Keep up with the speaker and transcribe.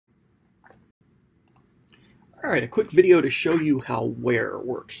All right, a quick video to show you how where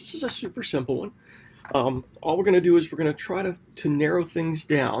works. This is a super simple one. All we're going to do is we're going to try to narrow things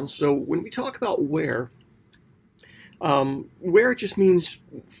down. So when we talk about where it just means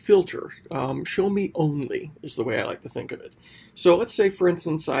filter. Show me only is the way I like to think of it. So let's say, for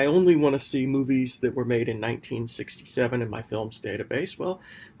instance, I only want to see movies that were made in 1967 in my films database. Well,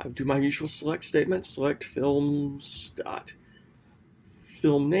 I do my usual select statement, select films dot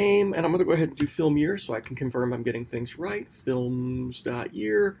film name, and I'm going to go ahead and do film year so I can confirm I'm getting things right.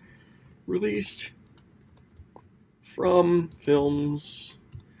 Films.year, released from films,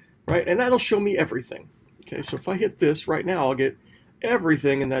 right? And that'll show me everything. Okay, so if I hit this right now, I'll get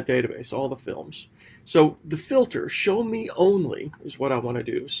everything in that database, all the films. So the filter, show me only, is what I want to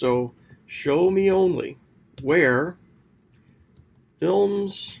do. So show me only where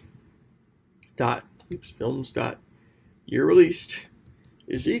films dot year released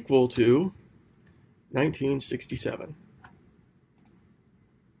is equal to 1967.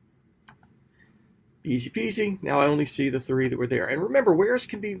 Easy peasy. Now I only see the three that were there. And remember, wheres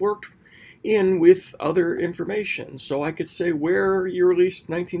can be worked in with other information. So I could say where year released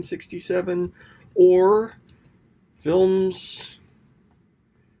 1967 or films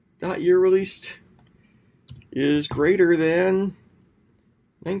dot year released is greater than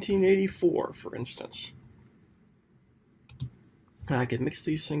 1984, for instance. And I can mix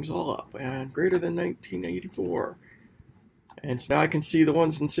these things all up. And greater than 1984. And so now I can see the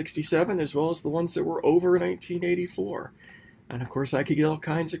ones in 67 as well as the ones that were over 1984. And of course I could get all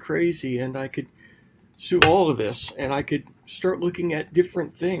kinds of crazy, and I could do all of this, and I could start looking at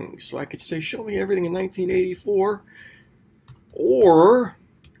different things. So I could say, show me everything in 1984, or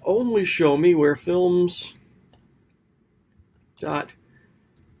only show me where films dot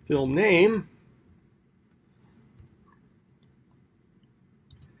film name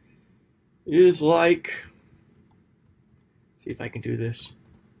is like, see if I can do this,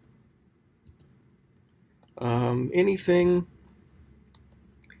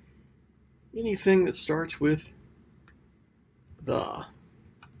 anything that starts with the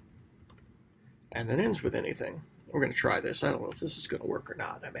and then ends with anything. We're going to try this. I don't know if this is going to work or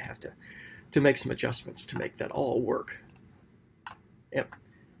not. I may have to make some adjustments to make that all work. Yep,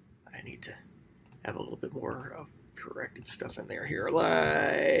 I need to have a little bit more of corrected stuff in there here,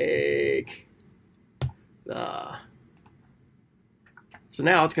 like the. So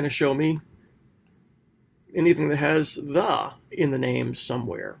now it's going to show me anything that has the in the name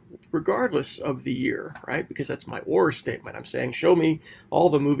somewhere, regardless of the year, right? Because that's my or statement. I'm saying, show me all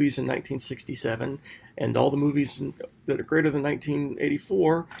the movies in 1967 and all the movies that are greater than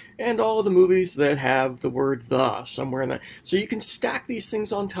 1984 and all of the movies that have the word the somewhere in that. So you can stack these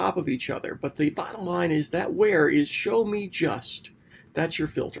things on top of each other, but the bottom line is that where is show me just. That's your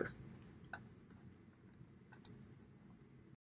filter.